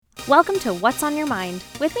Welcome to What's on Your Mind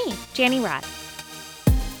with me, Janny Rad.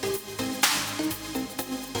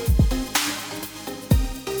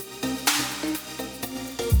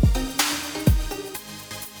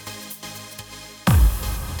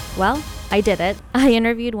 Well, I did it. I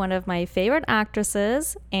interviewed one of my favorite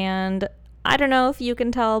actresses, and I don't know if you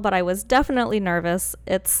can tell, but I was definitely nervous.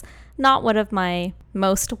 It's not one of my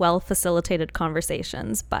most well-facilitated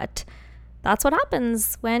conversations, but that's what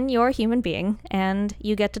happens when you're a human being and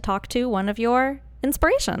you get to talk to one of your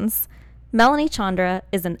inspirations. Melanie Chandra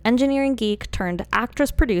is an engineering geek turned actress,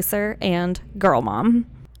 producer, and girl mom.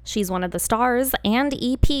 She's one of the stars and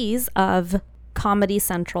EPs of Comedy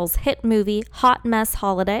Central's hit movie Hot Mess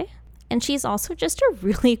Holiday, and she's also just a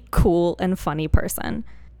really cool and funny person.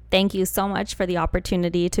 Thank you so much for the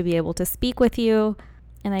opportunity to be able to speak with you,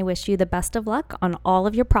 and I wish you the best of luck on all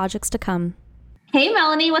of your projects to come. Hey,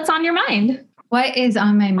 Melanie, what's on your mind? What is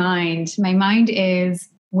on my mind? My mind is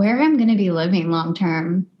where I'm going to be living long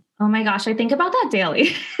term. Oh my gosh, I think about that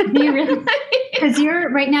daily. Do you really? Because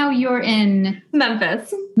right now you're in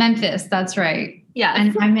Memphis. Memphis, that's right. Yeah.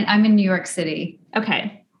 And I'm in New York City.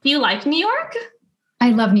 Okay. Do you like New York? I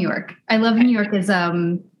love New York. I love New York. There's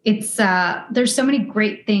so many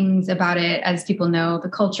great things about it, as people know, the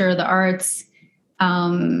culture, the arts,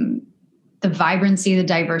 the vibrancy, the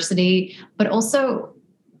diversity, but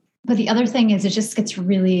the other thing is it just gets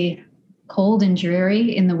really cold and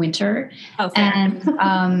dreary in the winter. Oh, fair. And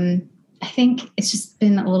I think it's just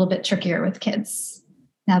been a little bit trickier with kids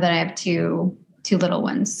now that I have two little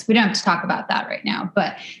ones. We don't have to talk about that right now,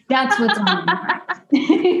 but that's what's on my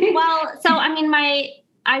mind. Well, so I mean,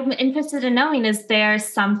 I'm interested in knowing, is there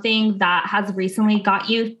something that has recently got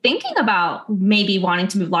you thinking about maybe wanting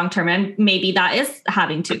to move long-term, and maybe that is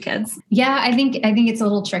having two kids? Yeah, I think it's a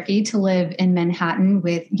little tricky to live in Manhattan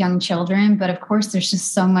with young children, but of course there's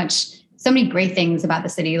just so many great things about the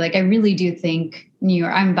city. Like I really do think New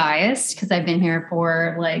York, I'm biased because I've been here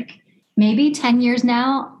for like maybe 10 years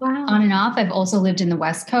now. Wow. On and off. I've also lived in the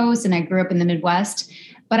West Coast and I grew up in the Midwest,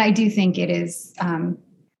 but I do think it is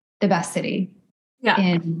the best city. Yeah.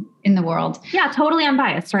 In the world. Yeah, totally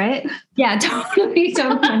unbiased, right? Yeah, totally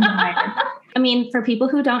unbiased. I mean, for people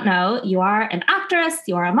who don't know, you are an actress,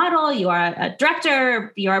 you are a model, you are a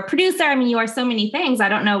director, you are a producer. I mean, you are so many things. I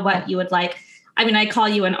don't know what you would like. I mean, I call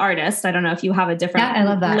you an artist. I don't know if you have a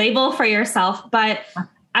different label for yourself, but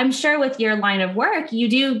I'm sure with your line of work, you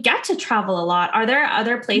do get to travel a lot. Are there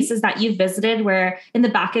other places that you've visited where in the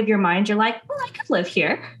back of your mind, you're like, well, I could live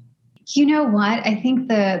here? You know what? I think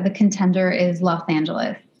the contender is Los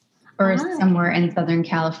Angeles or somewhere in Southern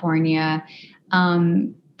California.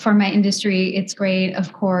 For my industry, it's great,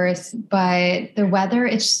 of course, but the weather,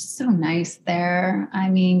 it's just so nice there. I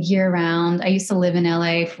mean, year round. I used to live in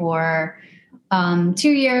LA for 2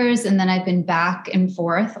 years, and then I've been back and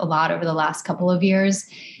forth a lot over the last couple of years.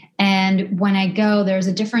 And when I go, there's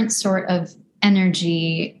a different sort of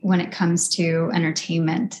energy when it comes to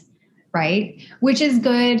entertainment, right? Which is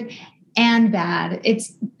good and bad. It's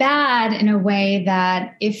bad in a way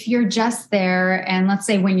that if you're just there, and let's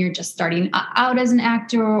say when you're just starting out as an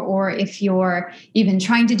actor, or if you're even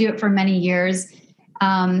trying to do it for many years,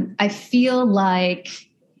 I feel like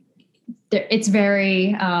it's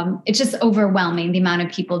very, it's just overwhelming, the amount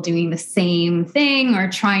of people doing the same thing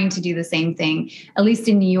or trying to do the same thing. At least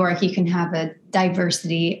in New York, you can have a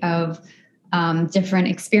diversity of different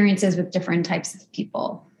experiences with different types of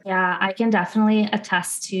people. Yeah, I can definitely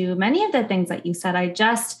attest to many of the things that you said. I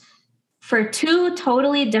just, for two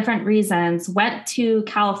totally different reasons, went to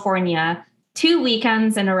California 2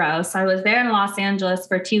 weekends in a row. So I was there in Los Angeles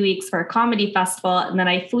for 2 weeks for a comedy festival. And then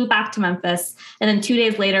I flew back to Memphis. And then 2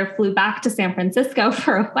 days later, flew back to San Francisco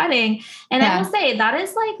for a wedding. And I will say that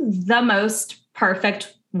is like the most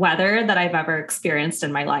perfect weather that I've ever experienced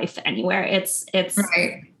in my life anywhere. It's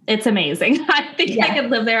right. It's amazing. I think I could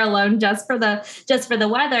live there alone just for the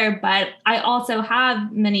weather. But I also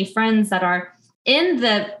have many friends that are in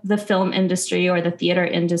the film industry or the theater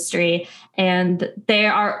industry, and they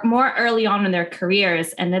are more early on in their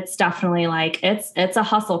careers. And it's definitely like, it's a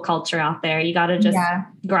hustle culture out there. You got to just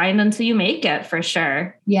grind until you make it, for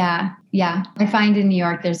sure. Yeah. Yeah. I find in New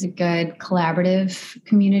York, there's a good collaborative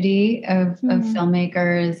community of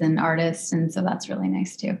filmmakers and artists. And so that's really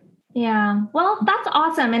nice too. Yeah. Well, that's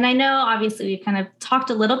awesome. And I know obviously we kind of talked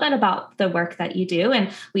a little bit about the work that you do, and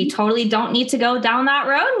we totally don't need to go down that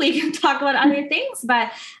road. We can talk about other things,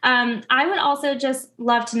 but I would also just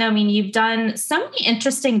love to know, I mean, you've done so many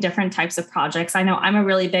interesting different types of projects. I know I'm a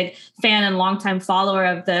really big fan and longtime follower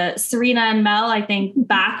of the Serena and Mel. I think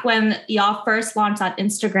back when y'all first launched that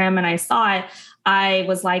Instagram and I saw it, I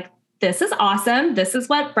was like, this is awesome. This is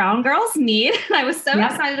what brown girls need. And I was so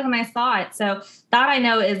excited when I saw it. So that I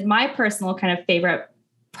know is my personal kind of favorite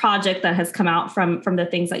project that has come out from the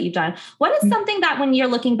things that you've done. What is something that when you're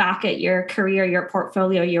looking back at your career, your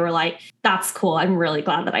portfolio, you were like, that's cool. I'm really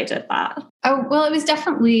glad that I did that. Oh, well, it was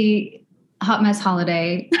definitely Hot Mess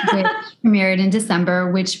Holiday, which premiered in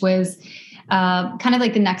December, which was kind of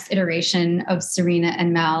like the next iteration of Serena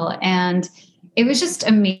and Mel. And it was just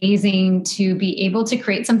amazing to be able to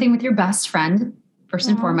create something with your best friend, first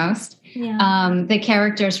and foremost. Yeah. The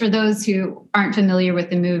characters, for those who aren't familiar with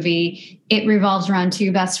the movie, it revolves around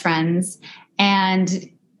two best friends, and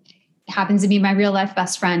happens to be my real life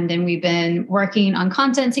best friend. And we've been working on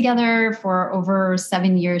content together for over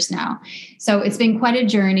 7 years now. So it's been quite a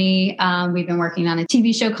journey. We've been working on a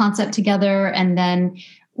TV show concept together, and then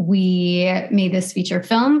we made this feature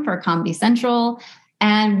film for Comedy Central.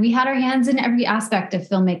 And we had our hands in every aspect of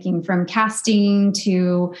filmmaking, from casting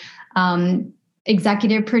to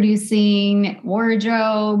executive producing,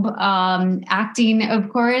 wardrobe, acting, of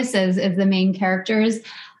course, as the main characters.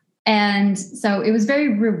 And so it was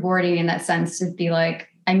very rewarding in that sense to be like,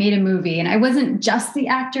 I made a movie, and I wasn't just the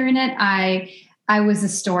actor in it. I was a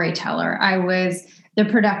storyteller. I was the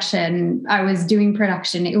production. I was doing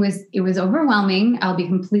production. It was overwhelming. I'll be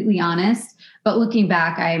completely honest. But looking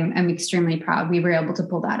back, I'm extremely proud we were able to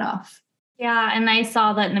pull that off. Yeah. And I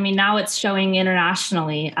saw that. I mean, now it's showing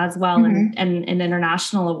internationally as well, and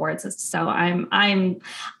international awards. So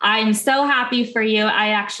I'm so happy for you. I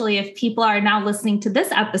actually, if people are now listening to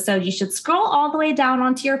this episode, you should scroll all the way down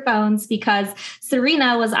onto your phones, because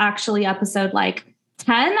Serena was actually episode like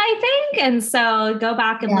 10, I think. And so go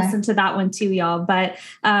back and listen to that one too, y'all. But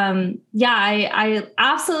I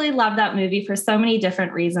absolutely love that movie for so many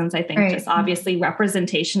different reasons. I think just obviously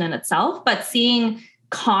representation in itself, but seeing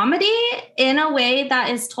comedy in a way that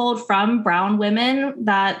is told from brown women,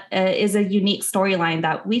 that is a unique storyline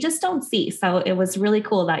that we just don't see. So it was really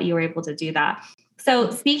cool that you were able to do that. So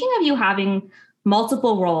speaking of you having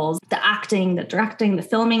multiple roles, the acting, the directing, the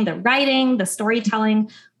filming, the writing, the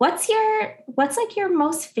storytelling, what's like your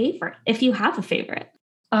most favorite, if you have a favorite?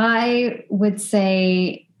 I would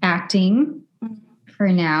say acting for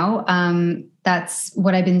now. That's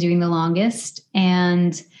what I've been doing the longest.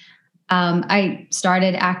 And I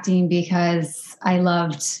started acting because I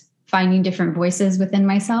loved finding different voices within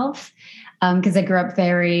myself, because I grew up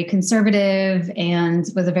very conservative and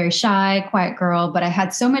was a very shy, quiet girl, but I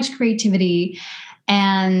had so much creativity.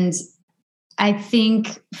 And I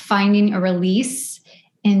think finding a release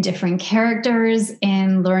in different characters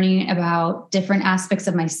and learning about different aspects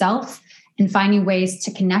of myself and finding ways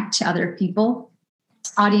to connect to other people,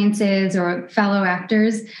 audiences or fellow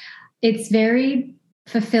actors, it's very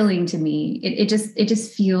fulfilling to me. It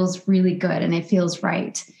just feels really good, and it feels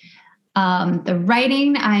right. The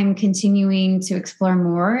writing, I'm continuing to explore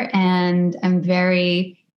more, and I'm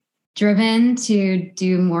very driven to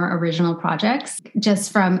do more original projects.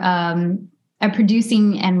 Just from a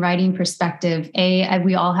producing and writing perspective,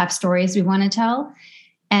 we all have stories we want to tell.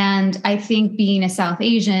 And I think being a South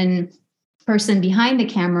Asian person behind the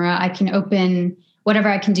camera, I can open whatever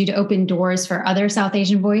I can do to open doors for other South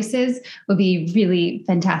Asian voices would be really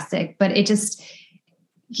fantastic. But it just,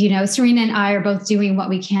 Serena and I are both doing what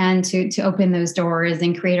we can to open those doors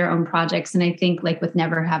and create our own projects. And I think like with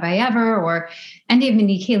Never Have I Ever or any of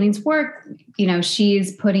Mindy Kaling's work,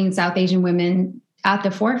 she's putting South Asian women at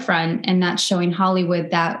the forefront, and that's showing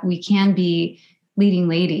Hollywood that we can be leading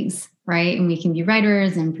ladies, right? And we can be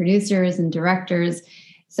writers and producers and directors.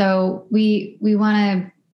 So we want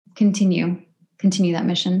to continue that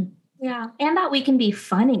mission. Yeah. And that we can be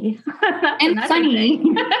funny. And funny.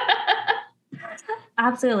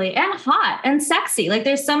 Absolutely. And hot and sexy. Like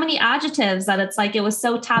there's so many adjectives that it's like, it was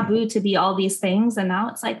so taboo to be all these things. And now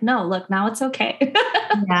it's like, no, look, now it's okay.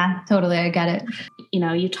 Yeah, totally. I get it.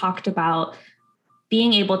 You talked about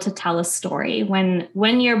being able to tell a story when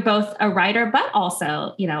you're both a writer, but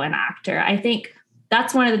also, an actor. I think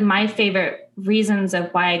that's one of my favorite reasons of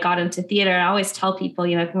why I got into theater. I always tell people,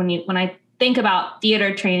 when I think about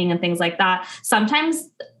theater training and things like that, sometimes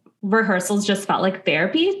rehearsals just felt like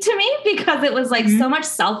therapy to me, because it was like so much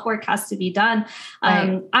self-work has to be done.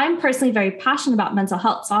 Right. I'm personally very passionate about mental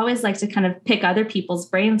health. So I always like to kind of pick other people's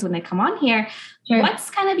brains when they come on here. Sure. What's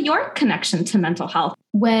kind of your connection to mental health?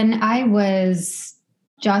 When I was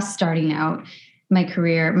just starting out my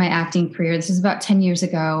career, my acting career, this was about 10 years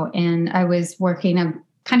ago, and I was working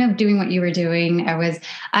kind of doing what you were doing. I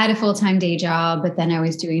had a full-time day job, but then I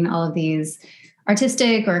was doing all of these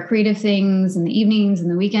artistic or creative things in the evenings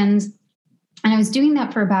and the weekends. And I was doing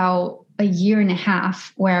that for about a year and a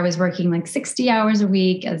half, where I was working like 60 hours a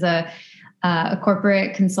week as a a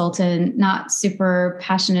corporate consultant, not super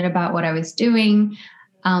passionate about what I was doing.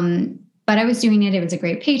 But I was doing it. It was a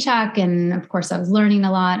great paycheck. And of course, I was learning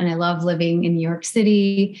a lot, and I love living in New York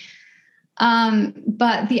City.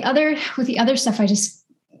 But with the other stuff, I just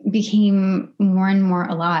became more and more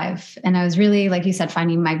alive. And I was really, like you said,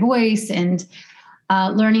 finding my voice and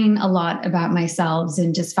learning a lot about myself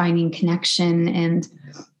and just finding connection. And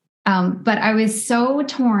but I was so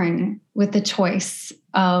torn with the choice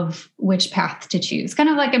of which path to choose. Kind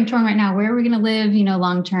of like I'm torn right now. Where are we going to live,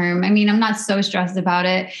 long term? I mean, I'm not so stressed about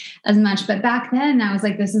it as much, but back then I was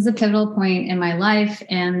like, this is a pivotal point in my life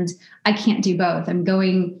and I can't do both. I'm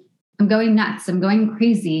going nuts. I'm going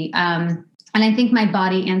crazy. And I think my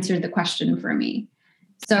body answered the question for me.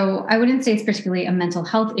 So I wouldn't say it's particularly a mental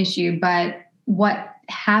health issue, but what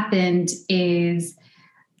happened is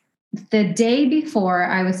the day before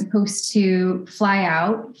I was supposed to fly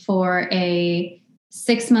out for a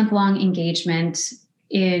 6-month-long engagement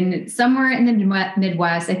in somewhere in the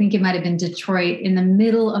Midwest. I think it might have been Detroit in the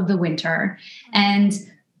middle of the winter. And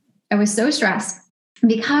I was so stressed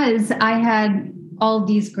because I had all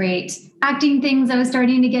these great acting things I was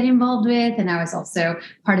starting to get involved with. And I was also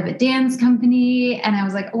part of a dance company. And I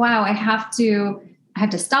was like, wow, I have to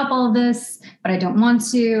stop all of this, but I don't want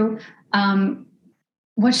to.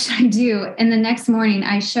 What should I do? And the next morning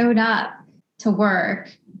I showed up to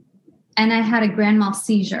work and I had a grand mal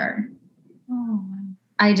seizure. Oh.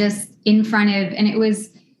 I just and it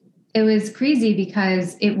was crazy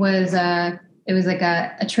because it was like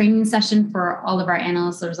a training session for all of our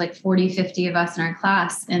analysts. There was like 40, 50 of us in our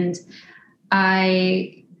class. And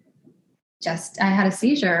I had a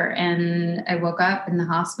seizure and I woke up in the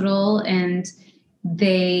hospital and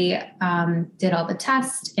they did all the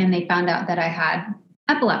tests and they found out that I had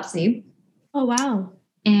epilepsy. Oh, wow.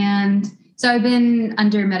 And so I've been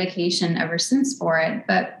under medication ever since for it.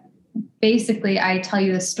 But basically, I tell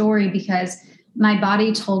you the story because my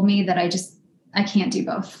body told me that I can't do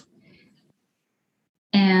both.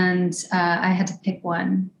 And I had to pick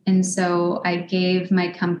one. And so I gave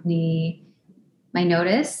my company my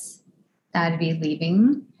notice that I'd be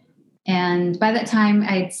leaving. And by that time,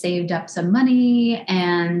 I'd saved up some money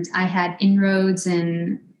and I had inroads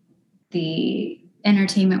in the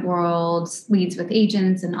entertainment world, leads with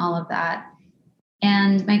agents and all of that.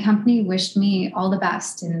 And my company wished me all the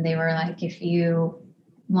best. And they were like, if you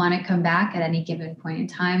want to come back at any given point in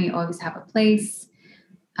time, you always have a place.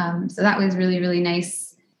 So that was really, really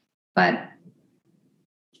nice. But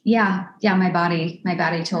yeah, my body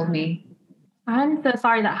told me. I'm so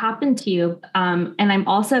sorry that happened to you. And I'm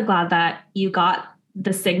also glad that you got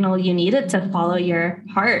the signal you needed to follow your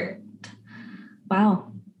heart.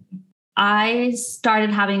 Wow. I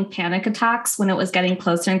started having panic attacks when it was getting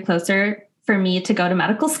closer and closer for me to go to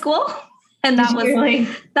medical school. And that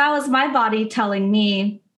was my body telling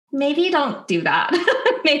me, maybe don't do that.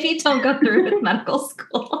 Maybe don't go through with medical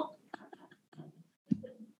school.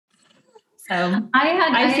 So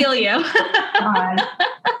I feel you.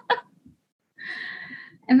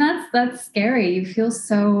 And that's scary. You feel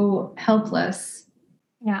so helpless.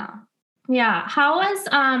 Yeah. Yeah. How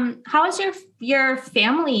was your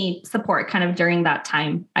family support kind of during that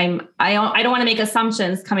time? I don't want to make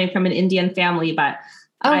assumptions coming from an Indian family, but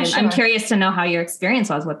sure. I'm curious to know how your experience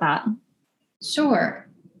was with that. Sure.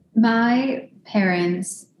 My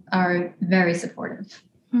parents are very supportive.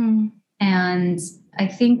 And I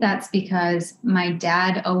think that's because my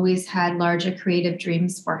dad always had larger creative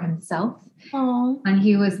dreams for himself. Oh. When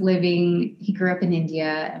he grew up in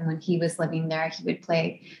India, and when he was living there, he would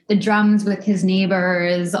play the drums with his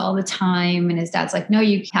neighbors all the time. And his dad's like, no,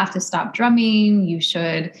 you have to stop drumming. You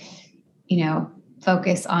should,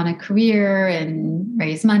 focus on a career and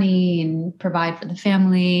raise money and provide for the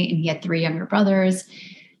family. And he had 3 younger brothers.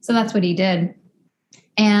 So that's what he did.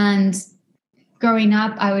 And growing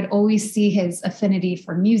up, I would always see his affinity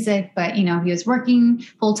for music, but, he was working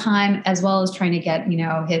full time as well as trying to get,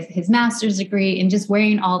 his master's degree and just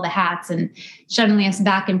wearing all the hats and shuttling us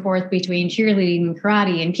back and forth between cheerleading and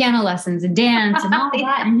karate and piano lessons and dance and all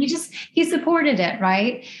that. And he supported it.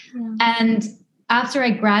 Right. Yeah. And after I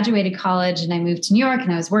graduated college and I moved to New York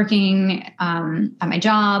and I was working at my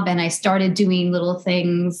job and I started doing little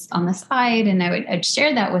things on the side and I'd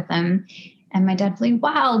share that with them. And my dad was like,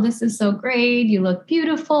 wow, this is so great. You look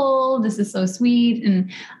beautiful. This is so sweet.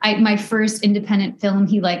 And my first independent film,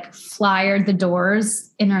 he flyered the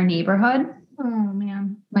doors in our neighborhood. Oh,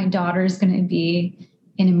 man. My daughter's going to be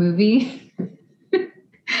in a movie.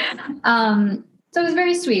 So it was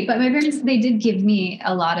very sweet. But my parents, they did give me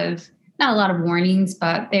not a lot of warnings,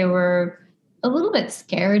 but they were a little bit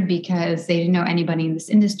scared because they didn't know anybody in this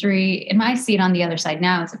industry. And I see it on the other side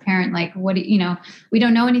now as a parent, like, what do you know, we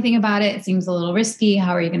don't know anything about it. It seems a little risky.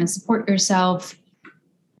 How are you going to support yourself?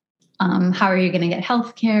 How are you going to get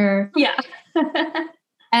healthcare? Yeah.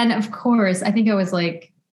 And of course, I think I was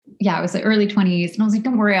like, yeah, it was the early 20s. And I was like,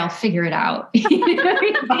 don't worry, I'll figure it out.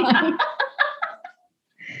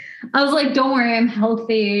 I was like, don't worry, I'm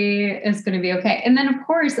healthy. It's going to be okay. And then of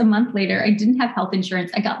course, a month later, I didn't have health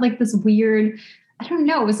insurance. I got like this weird, I don't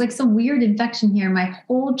know, it was like some weird infection here. My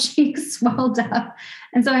whole cheek swelled up.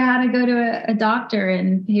 And so I had to go to a doctor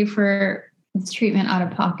and pay for this treatment out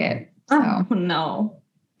of pocket. So, oh, no.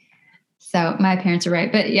 So my parents are right.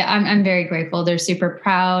 But yeah, I'm very grateful. They're super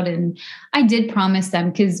proud. And I did promise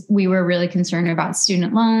them, because we were really concerned about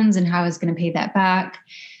student loans and how I was going to pay that back.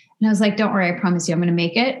 And I was like, don't worry, I promise you I'm going to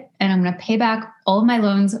make it. And I'm going to pay back all of my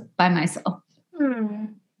loans by myself.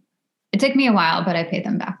 It took me a while, but I paid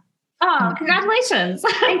them back. Oh, congratulations.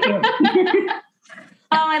 Thank you. Oh,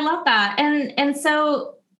 I love that. And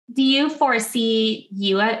so do you foresee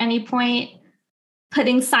you at any point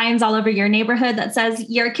putting signs all over your neighborhood that says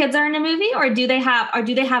your kids are in a movie, or do they have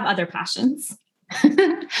other passions?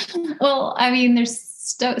 Well, I mean, they're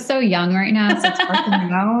so young right now. So it's hard to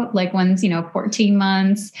know. Like one's, 14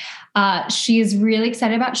 months. She's really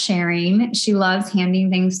excited about sharing. She loves handing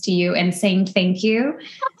things to you and saying thank you.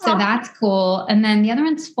 So that's cool. And then the other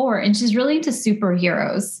one's 4, and she's really into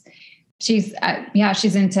superheroes. She's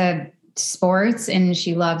into sports, and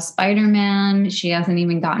she loves Spider-Man. She hasn't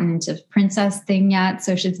even gotten into the princess thing yet.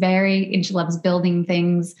 So and she loves building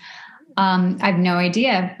things. I have no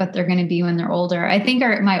idea what they're going to be when they're older. I think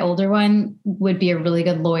my older one would be a really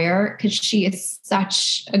good lawyer, because she is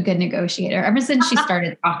such a good negotiator. Ever since she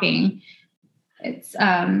started talking, it's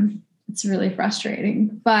really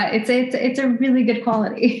frustrating, but it's a really good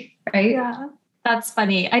quality, right? Yeah. That's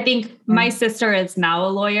funny. I think my sister is now a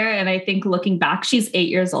lawyer, and I think looking back, she's 8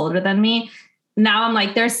 years older than me. Now I'm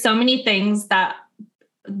like, there's so many things that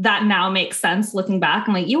now makes sense looking back.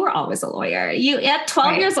 I'm like, you were always a lawyer. You at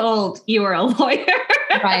 12 years old, you were a lawyer.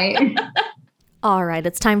 Right. All right,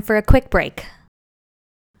 it's time for a quick break.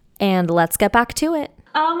 And let's get back to it.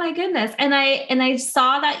 Oh my goodness. And I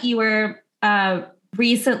saw that you were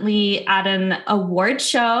recently at an award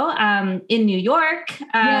show in New York.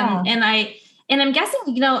 And I'm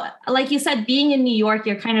guessing, like you said, being in New York,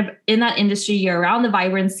 you're kind of in that industry, you're around the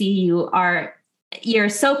vibrancy, you're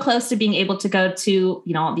so close to being able to go to,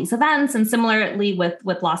 all these events. And similarly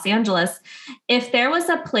with Los Angeles, if there was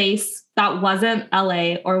a place that wasn't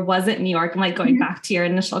LA or wasn't New York, I'm like going back to your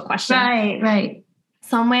initial question, right.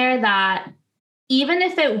 Somewhere that even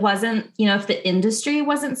if it wasn't, if the industry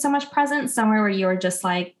wasn't so much present, somewhere where you were just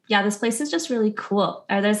like, yeah, this place is just really cool.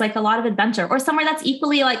 Or there's like a lot of adventure, or somewhere that's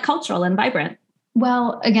equally like cultural and vibrant.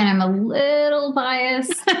 Well, again, I'm a little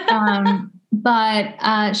biased,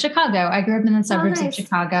 but Chicago. I grew up in the suburbs of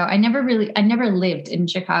Chicago. I never lived in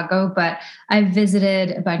Chicago, but I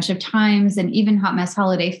visited a bunch of times, and even Hot Mess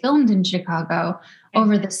Holiday filmed in Chicago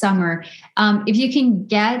over the summer. If you can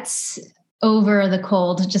get over the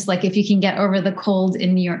cold, just like if you can get over the cold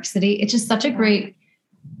in New York City, it's just such a great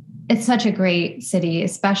city,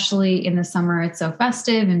 especially in the summer. It's so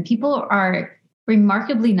festive, and people are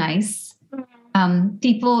remarkably nice.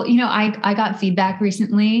 People, I got feedback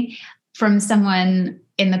recently from someone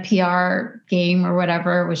in the PR game or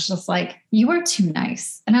whatever, was just like, you are too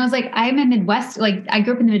nice. And I was like, I'm a Midwest, like I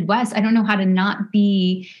grew up in the Midwest. I don't know how to not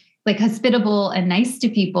be like hospitable and nice to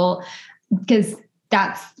people, because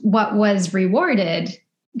that's what was rewarded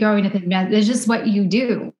growing up in the Midwest. It's just what you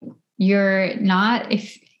do. You're not,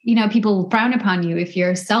 if, people frown upon you if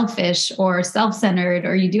you're selfish or self-centered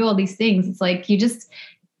or you do all these things. It's like, you're just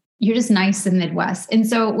nice in the Midwest. And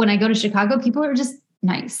so when I go to Chicago, people are just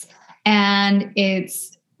nice. And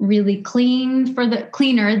it's really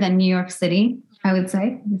cleaner than New York City, I would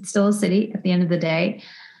say. It's still a city at the end of the day,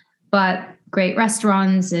 but great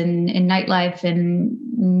restaurants and nightlife and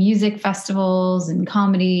music festivals and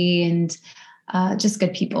comedy and just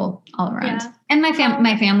good people all around. Yeah. And my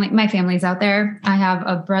family's out there. I have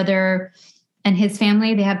a brother and his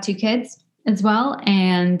family. They have 2 kids as well.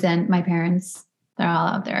 And then my parents, they're all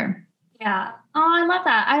out there. Yeah. Oh, I love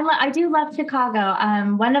that. I do love Chicago.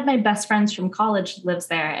 One of my best friends from college lives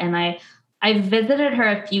there, and I visited her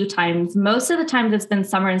a few times. Most of the times it's been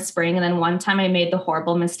summer and spring. And then one time I made the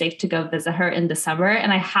horrible mistake to go visit her in December.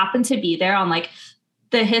 And I happened to be there on like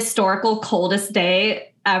the historical coldest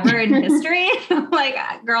day ever in history. I'm like,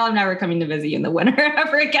 girl, I'm never coming to visit you in the winter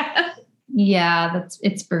ever again. Yeah,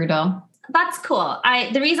 it's brutal. that's cool.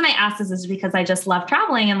 The reason I asked this is because I just love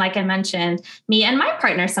traveling. And like I mentioned, me and my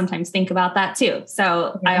partner sometimes think about that too.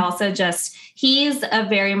 So I also he's a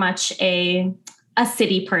very much a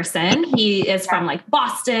city person. He is from like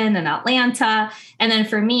Boston and Atlanta. And then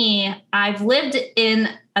for me, I've lived in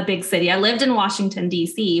a big city. I lived in Washington,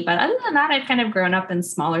 D.C., but other than that, I've kind of grown up in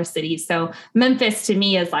smaller cities. So Memphis to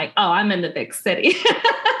me is like, oh, I'm in the big city.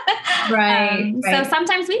 Right. So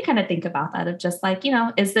sometimes we kind of think about that of just like,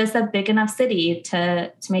 is this a big enough city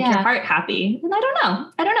to make your heart happy? And I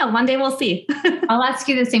don't know. One day we'll see. I'll ask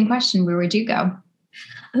you the same question. Where would you go?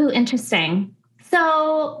 Ooh, interesting.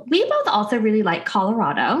 So we both also really like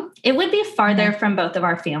Colorado. It would be farther from both of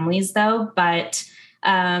our families though, but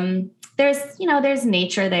there's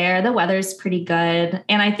nature there. The weather's pretty good.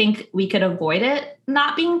 And I think we could avoid it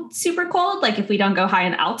not being super cold. Like if we don't go high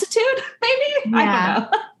in altitude, maybe. I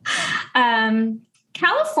don't know.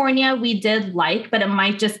 California we did like, but it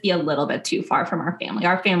might just be a little bit too far from our family.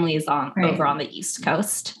 Our family is over on the East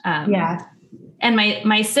Coast. And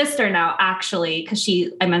my sister now actually, because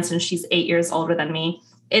I mentioned she's 8 years older than me,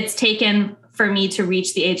 it's taken for me to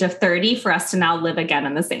reach the age of 30 for us to now live again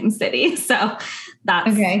in the same city. So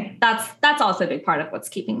that's also a big part of what's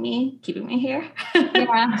keeping me here.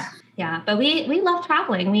 Yeah. But we love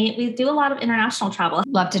traveling. We do a lot of international travel.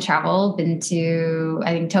 Love to travel. Been to,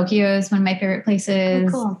 I think Tokyo is one of my favorite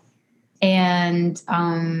places. Oh, cool. And,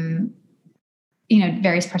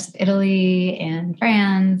 various parts of Italy and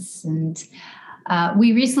France. And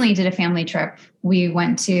we recently did a family trip. We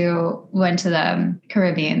went to the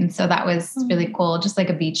Caribbean. So that was really cool. Just like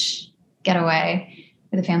a beach getaway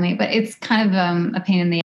with the family, but it's kind of a pain in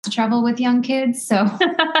the ass to travel with young kids. So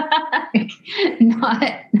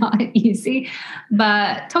not easy,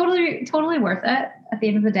 but totally worth it at the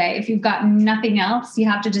end of the day. If you've got nothing else, you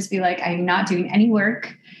have to just be like, I'm not doing any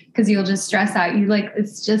work, because you'll just stress out.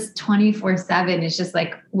 It's just 24/7. It's just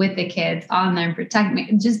like with the kids on them, protect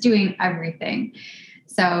me, just doing everything.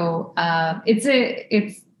 So it's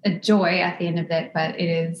a joy at the end of it, but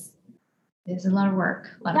it's a lot of work.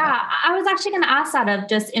 I was actually going to ask that of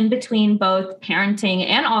just in between both parenting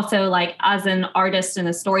and also like as an artist and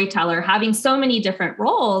a storyteller, having so many different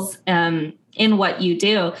roles in what you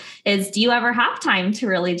do do you ever have time to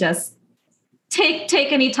really just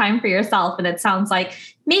take any time for yourself? And it sounds like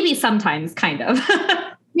maybe sometimes kind of.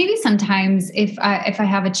 Maybe sometimes if I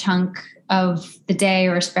have a chunk of the day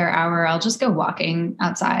or a spare hour, I'll just go walking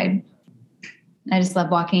outside. I just love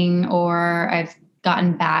walking, or I've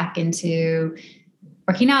gotten back into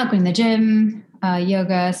working out, going to the gym,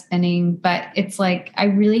 yoga, spinning, but it's like, I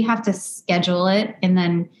really have to schedule it and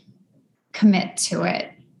then commit to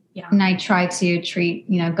it. Yeah. And I try to treat,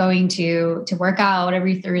 going to work out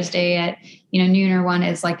every Thursday at, noon or 1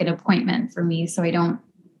 is like an appointment for me. So I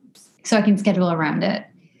can schedule around it.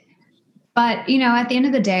 But, at the end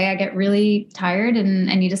of the day, I get really tired and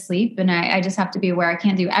I need to sleep. And I just have to be aware I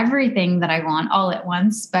can't do everything that I want all at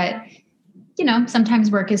once. But,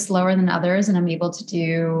 sometimes work is slower than others and I'm able to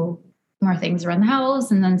do more things around the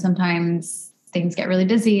house. And then sometimes things get really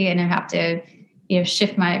busy and I have to,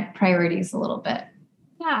 shift my priorities a little bit.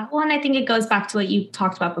 Yeah. Well, and I think it goes back to what you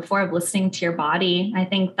talked about before of listening to your body. I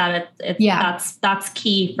think that that's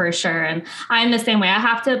key for sure. And I'm the same way. I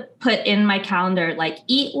have to put in my calendar, like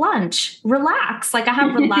eat lunch, relax. Like I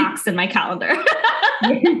have relax in my calendar.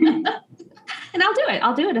 And I'll do it.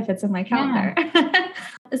 I'll do it if it's in my calendar. Yeah.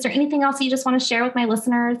 Is there anything else you just want to share with my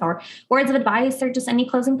listeners, or words of advice, or just any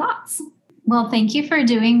closing thoughts? Well, thank you for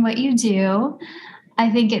doing what you do. I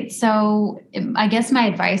think I guess my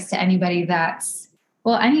advice to anybody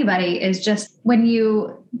is just when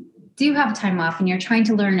you do have time off and you're trying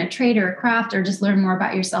to learn a trade or a craft or just learn more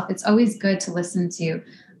about yourself, it's always good to listen to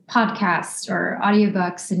podcasts or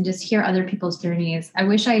audiobooks and just hear other people's journeys. I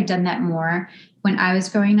wish I had done that more when I was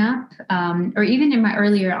growing up, or even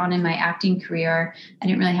earlier on in my acting career. I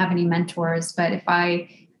didn't really have any mentors, but if I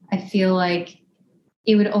feel like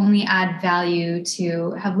it would only add value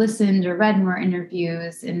to have listened or read more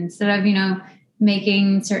interviews instead of,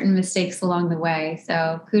 making certain mistakes along the way.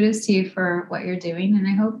 So kudos to you for what you're doing. And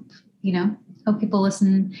I hope people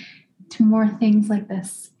listen to more things like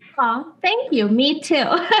this. Oh, thank you. Me too.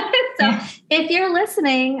 If you're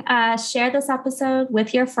listening, share this episode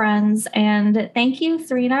with your friends. And thank you,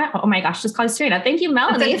 Serena. Oh my gosh, just call you Serena. Thank you,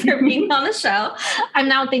 Melanie, for being on the show. I'm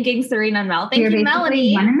now thinking Serena and Mel. Thank you,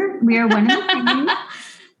 Melanie. We are one of the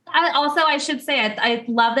I should say, I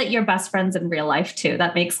love that you're best friends in real life too.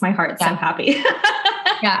 That makes my heart so happy.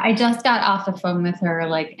 Yeah, I just got off the phone with her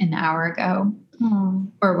like an hour ago.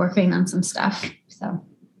 We're working on some stuff. So.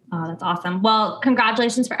 Oh, that's awesome. Well,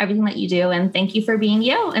 congratulations for everything that you do. And thank you for being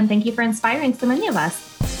you. And thank you for inspiring so many of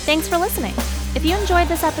us. Thanks for listening. If you enjoyed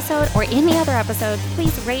this episode or any other episode,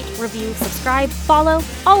 please rate, review, subscribe, follow,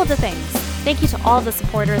 all of the things. Thank you to all of the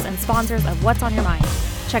supporters and sponsors of What's on Your Mind.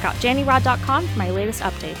 Check out jannyrod.com for my latest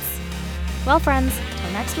updates. Well, friends,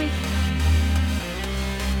 till next week.